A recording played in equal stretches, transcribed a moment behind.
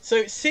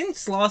So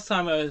since last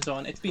time I was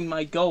on, it's been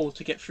my goal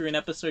to get through an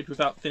episode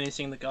without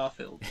finishing the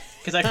Garfield,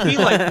 because I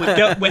feel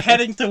like we're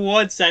heading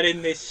towards that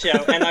in this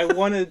show, and I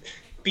want to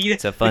beat it.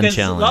 It's a fun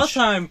challenge.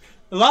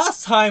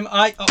 Last time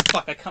I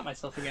cut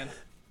myself again.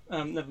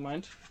 Never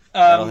mind.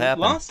 That'll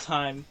happen. Last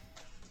time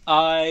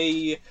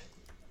I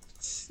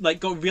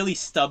got really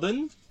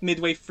stubborn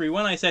midway through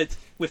when I said,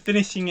 we're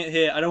finishing it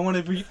here, I don't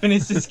want to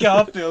finish this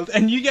Garfield,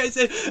 and you guys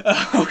said,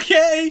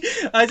 okay.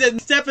 I said,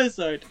 next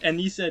episode, and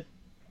you said,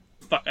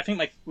 fuck, I think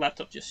my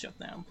laptop just shut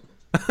down.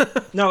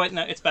 No,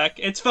 it's back.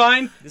 It's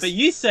fine. But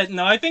you said,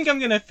 no, I think I'm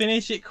going to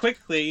finish it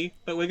quickly,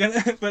 but we're going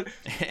to... But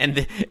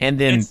And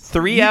then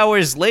 3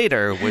 hours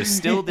later, we're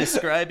still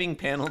describing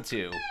panel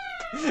 2.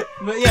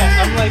 But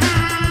yeah, I'm like,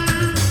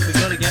 we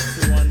got to get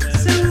through one there.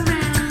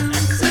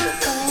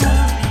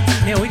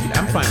 Yeah,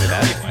 I'm fine with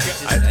that.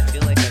 I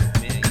feel like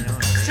I've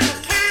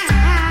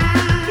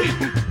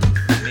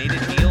made a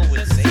deal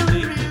with Satan.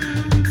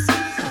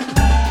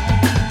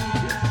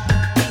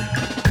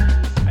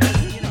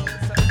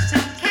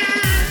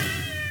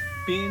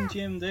 Being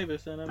Jim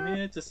Davis, and I'm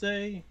here to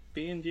say,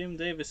 being Jim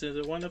Davis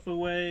is a wonderful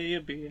way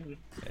of being.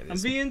 I'm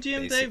being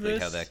Jim basically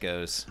Davis. how that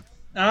goes.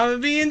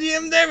 I'm being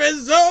Jim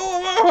Davis.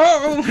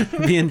 Oh.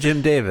 Being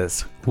Jim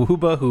Davis.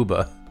 Whooba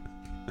hooba.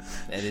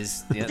 That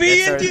is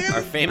that's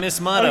our famous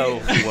motto.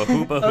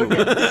 Wahooba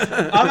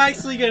hooba.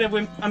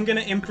 Okay. I'm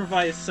gonna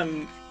improvise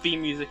some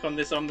theme music on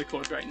this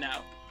Omnicord right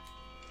now.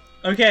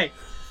 Okay.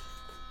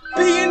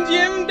 Being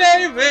Jim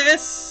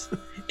Davis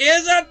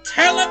is a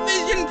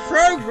television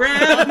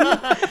program.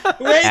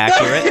 Wait,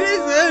 Accurate. no, it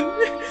isn't.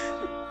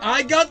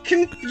 I got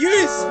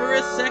confused for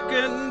a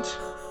second.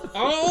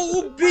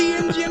 Oh,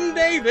 being Jim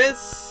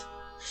Davis.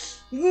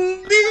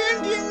 Being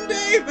Jim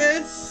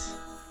Davis.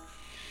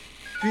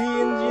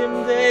 Being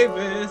Jim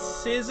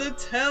Davis is a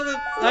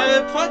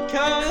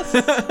podcast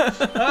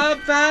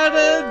about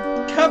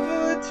a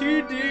couple of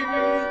two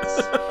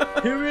dudes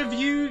who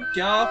review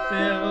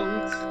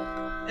Garfield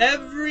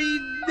every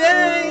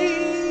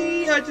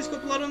day. I just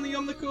got blood on the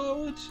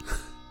Omnicord.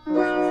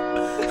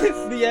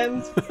 The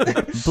end.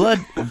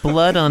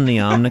 Blood on the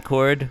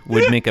Omnicord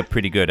would make a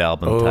pretty good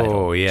album title.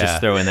 Oh yeah,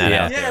 just throwing that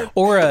out Yeah. there.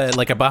 Or a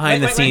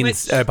behind the Wait.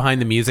 scenes, behind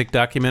the music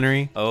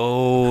documentary.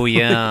 Oh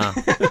yeah,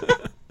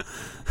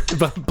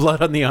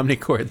 Blood on the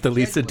Omnicord, the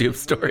Lisa Doop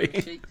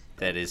story.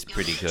 that is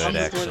pretty good Omnicord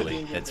actually.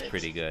 being Jim That's Davis.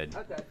 pretty good.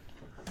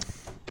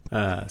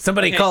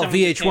 Somebody Okay, call someone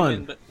just came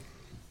in, VH1. but...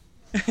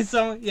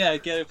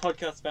 get a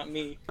podcast about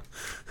me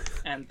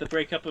and the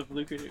breakup of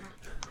Luca Dupe,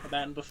 the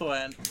band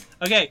beforehand.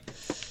 Okay.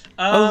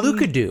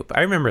 Luca Doop.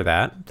 I remember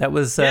that. That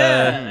was.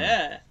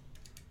 Yeah.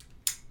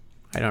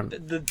 I don't.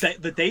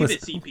 The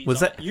Davis EP.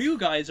 was that- You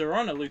guys are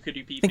on a Luca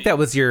Dupe EP. I think that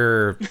was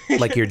your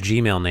your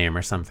Gmail name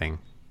or something.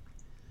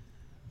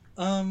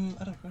 I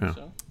don't think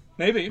so.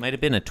 Maybe. Might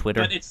have been a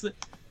Twitter. But it's the.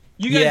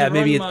 You guys Yeah, are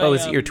maybe. on my,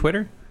 Is it your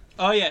Twitter?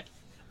 Oh yeah.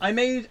 I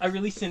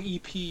released an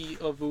EP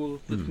of all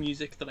of the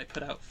music that I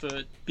put out for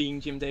Being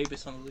Jim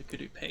Davis on the Luca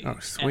Dupe page. Oh,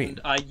 sweet.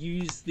 And I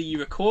used the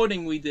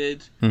recording we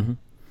did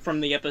from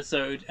the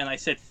episode, and I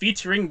said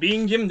featuring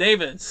Being Jim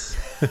Davis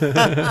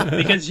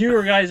because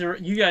you guys were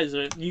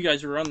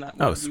on that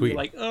one. Oh, sweet. You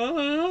were like,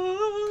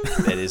 oh.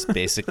 That is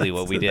basically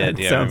what we did.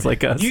 That Yeah, sounds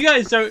like us. You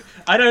guys don't.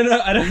 I don't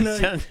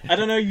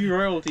know your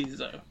royalties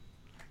though,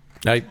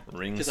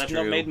 rings because I've true.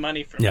 not made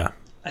money from it. Yeah.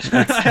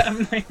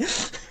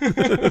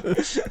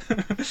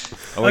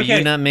 Oh, are you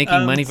Okay, not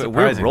making money? But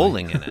we're surprisingly.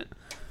 rolling in it.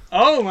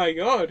 Oh my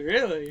god!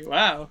 Really?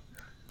 Wow.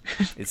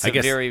 It's I a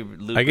guess- very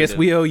lucrative. I guess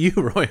we owe you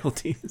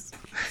royalties.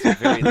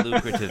 very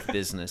lucrative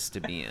business to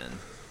be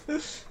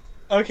in.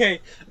 Okay.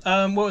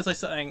 What was I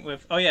starting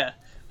with? Oh yeah.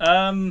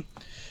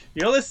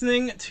 You're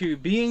listening to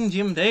Being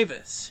Jim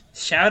Davis.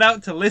 Shout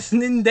out to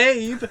Listening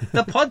Dave,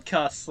 the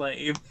podcast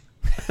slave.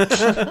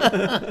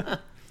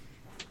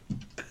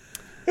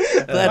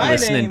 Glad My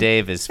listening name-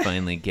 Dave is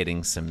finally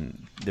getting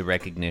the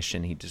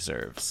recognition he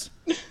deserves.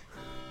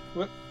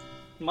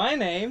 My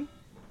name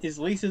is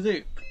Lisa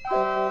Zoop.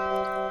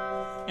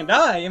 And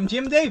I am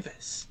Jim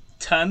Davis.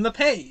 Turn the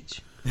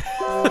page.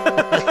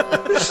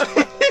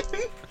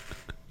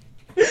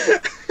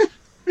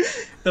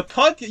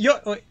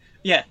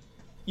 Yeah,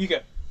 you go.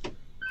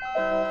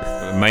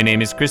 My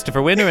name is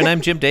Christopher Winter, and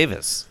I'm Jim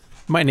Davis.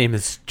 My name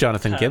is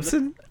Jonathan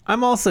Gibson.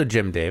 I'm also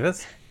Jim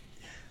Davis.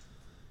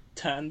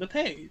 Turn the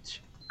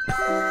page.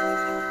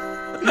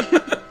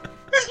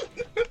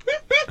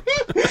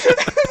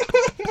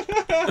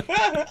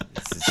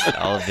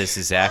 All of this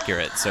is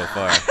accurate so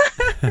far.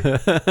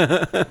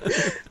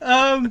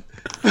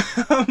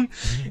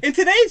 In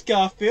today's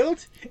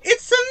Garfield,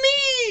 it's a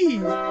me!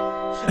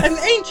 An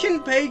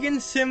ancient pagan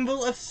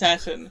symbol of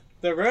Saturn,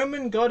 the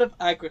Roman god of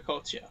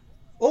agriculture.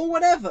 Or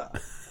whatever.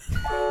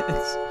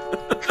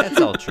 That's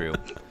all true.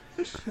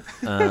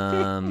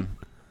 And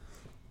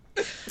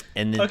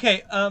then,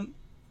 Okay,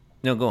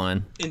 no, go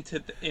on.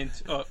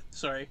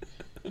 sorry.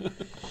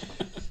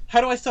 How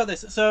do I start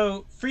this?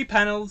 So, 3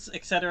 panels,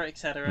 etc.,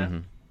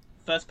 etc.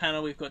 First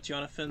panel, we've got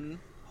Jonathan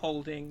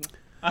holding...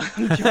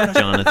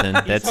 Jonathan,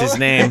 that's his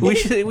name. We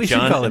should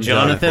call him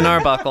Jonathan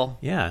Arbuckle.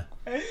 Yeah.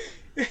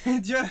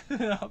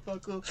 Jonathan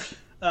Arbuckle.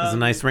 There's a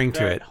nice ring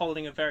to it.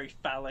 Holding a very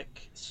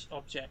phallic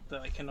object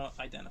that I cannot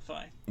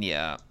identify.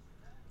 Yeah.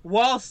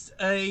 Whilst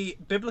a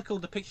biblical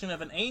depiction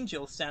of an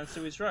angel stands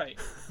to his right.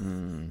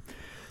 And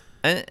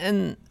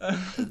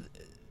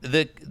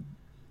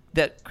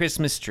that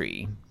Christmas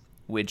tree,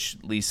 which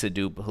Lisa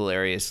Dupe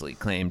hilariously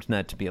claimed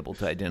not to be able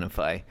to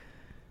identify.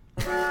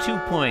 2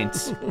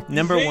 points.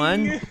 Number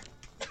one,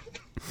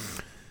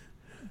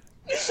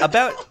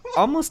 about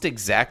almost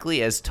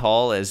exactly as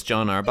tall as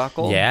John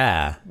Arbuckle.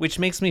 Yeah. Which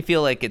makes me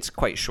feel like it's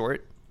quite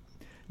short.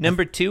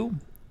 Number two,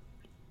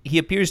 he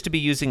appears to be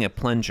using a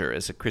plunger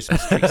as a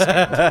Christmas tree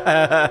stand.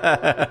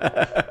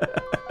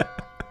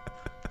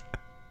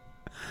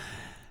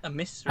 A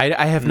mystery.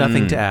 I have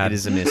nothing to add. It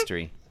is a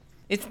mystery.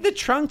 The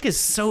trunk is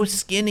so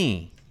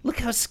skinny. Look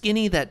how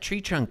skinny that tree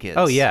trunk is.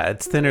 Oh, yeah.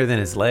 It's thinner than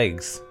his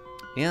legs.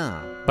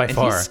 Yeah. By and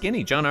far. He's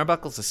skinny. John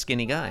Arbuckle's a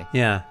skinny guy.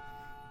 Yeah.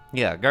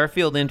 Yeah,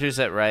 Garfield enters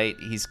at right.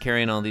 He's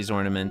carrying all these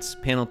ornaments.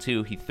 Panel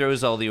 2, he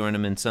throws all the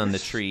ornaments on the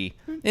tree.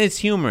 And it's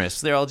humorous.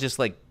 They're all just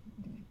like,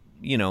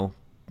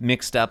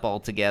 mixed up all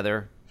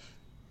together.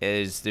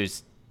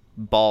 There's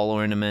ball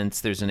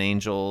ornaments. There's an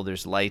angel.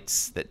 There's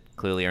lights that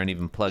clearly aren't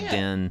even plugged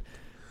in.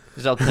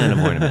 There's all kind of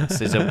ornaments.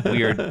 There's a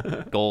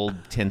weird gold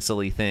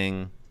tinsel-y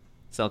thing.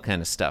 It's all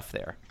kind of stuff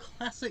there.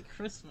 Classic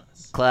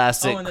Christmas.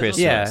 Classic and Christmas.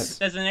 Yeah.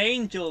 There's an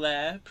angel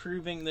there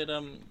proving that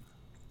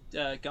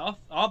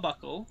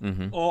Arbuckle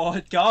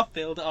or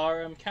Garfield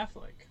are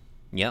Catholic.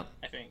 Yep.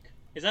 I think.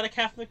 Is that a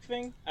Catholic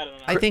thing? I don't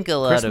know. I think a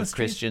lot Christmas of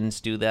tree? Christians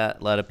do that.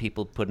 A lot of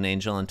people put an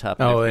angel on top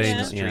of their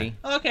Christmas yeah. tree.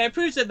 Okay, it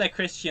proves that they're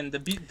Christian.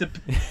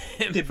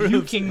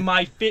 Debuking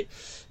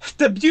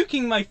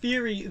my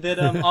theory that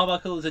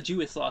Arbuckle is a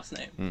Jewish last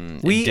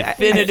name.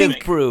 Definitive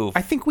proof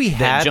I think we that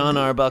had John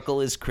Arbuckle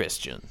is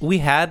Christian. we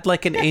had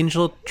like an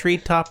angel tree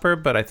topper,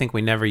 but I think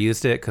we never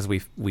used it because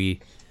we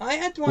I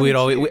had one. we'd too.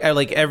 always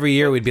like every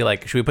year we'd be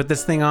like, should we put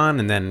this thing on?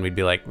 And then we'd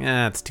be like,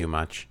 it's too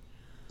much.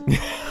 It's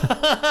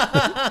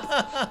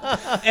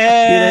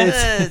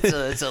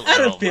a I little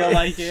don't feel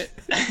like it.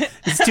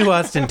 It's too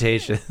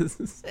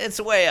ostentatious. It's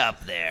way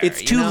up there.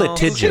 It's too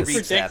litigious. Who could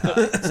reach that high?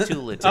 It's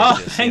too litigious. Oh,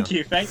 thank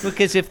you.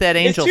 Because if that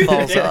angel too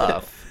falls litigious.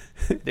 off,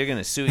 they're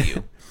gonna sue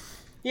you.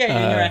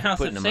 Yeah, you're a house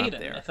putting of them up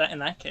Satan. there. In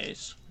that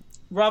case,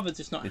 rather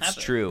just not It's have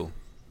it. true.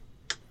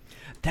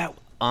 That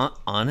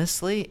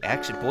honestly,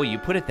 actually, boy, you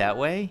put it that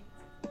way.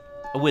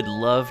 I would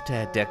love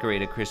to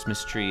decorate a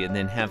Christmas tree and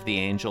then have the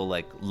angel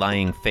like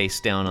lying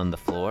face down on the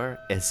floor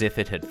as if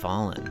it had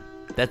fallen.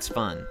 That's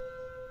fun.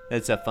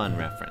 That's a fun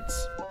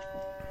reference.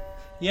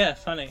 Yeah,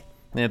 funny.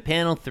 Now,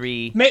 panel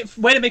 3.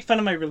 Way to make fun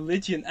of my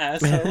religion,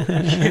 asshole.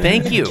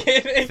 Thank you.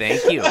 kidding.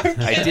 Thank you.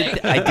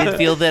 I did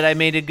feel that I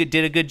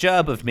did a good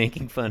job of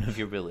making fun of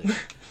your religion.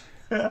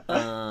 No,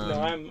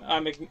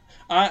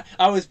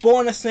 I was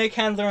born a snake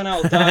handler and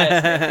I'll die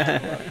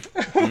a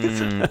snake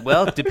handler.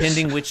 Well,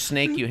 depending which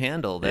snake you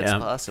handle, that's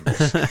possible.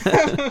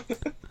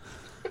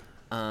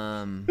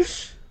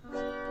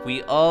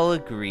 We all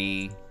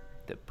agree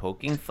that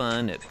poking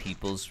fun at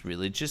people's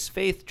religious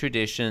faith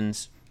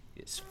traditions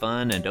is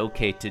fun and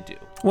okay to do.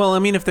 Well, I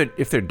mean, if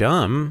they're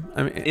dumb,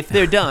 I mean, If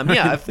they're dumb,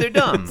 if they're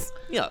dumb.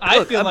 Yeah,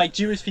 I feel like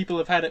Jewish people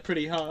have had it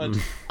pretty hard.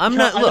 I'm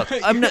not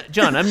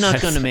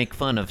going to make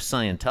fun of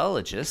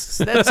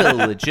Scientologists. That's a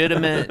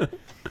legitimate.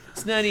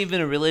 It's not even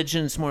a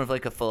religion. It's more of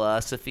like a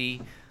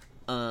philosophy.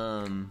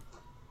 I'm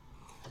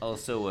all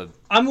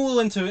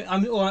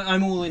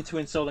into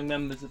insulting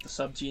members of the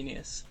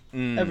subgenius.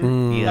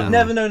 yeah. I've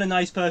never known a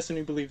nice person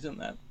who believes in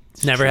that.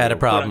 never had a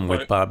problem quote,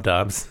 with Bob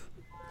Dobbs.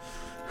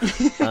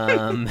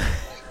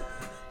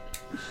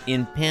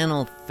 In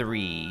panel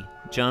 3,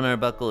 John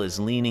Arbuckle is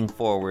leaning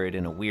forward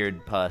in a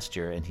weird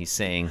posture, and he's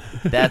saying,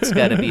 "That's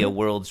got to be a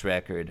world's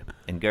record."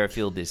 And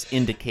Garfield is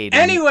indicating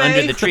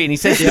under the tree, and he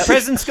says, "The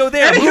presents go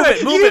there. Move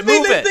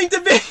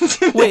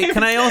it." Wait,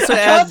 can I also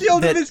add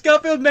that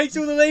Garfield makes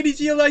all the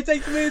ladies yell like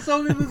takes me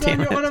song of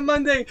lasagna on a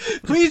Monday.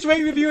 Please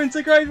rate, review, and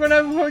subscribe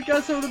whenever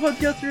podcast or the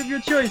podcaster of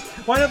your choice.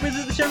 Why not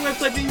visit the show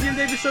website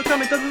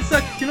beangjimdavis.com? It doesn't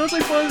suck. You can also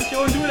follow the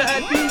show on Twitter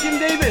at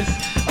beangjimdavis.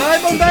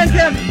 I'm on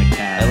Bandcamp.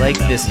 I like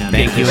this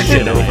big you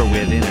shit over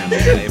with internet. I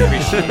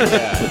appreciate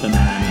that. With the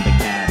man in the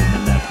cat in the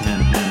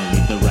left-hand panel,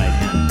 with the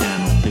right-hand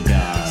panel to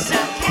God. With the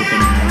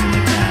man in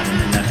the cat in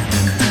the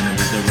left-hand panel,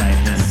 with the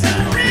right-hand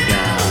panel to God.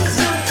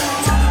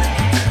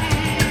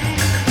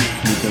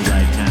 With the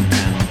right-hand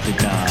panel to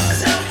God.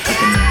 With the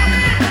man in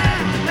the cat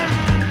in the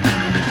left-hand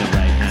panel, with the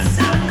right-hand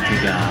panel to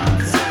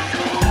God.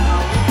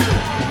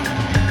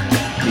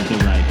 With the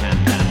right-hand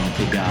panel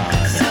to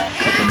God.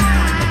 With the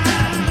man in the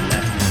cat in the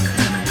left-hand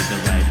panel, with the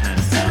right-hand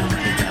panel to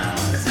God.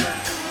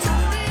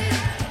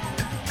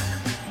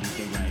 With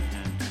the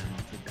right-hand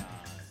panel to God.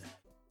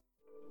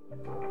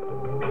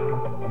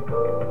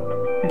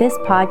 This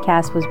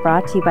podcast was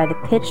brought to you by the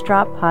Pitch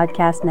Drop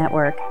Podcast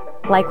Network.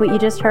 Like what you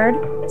just heard?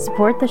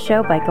 Support the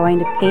show by going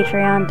to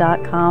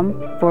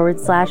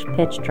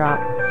patreon.com/pitchdrop.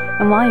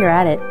 And while you're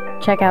at it,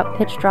 check out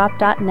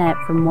pitchdrop.net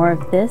for more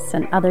of this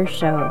and other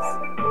shows.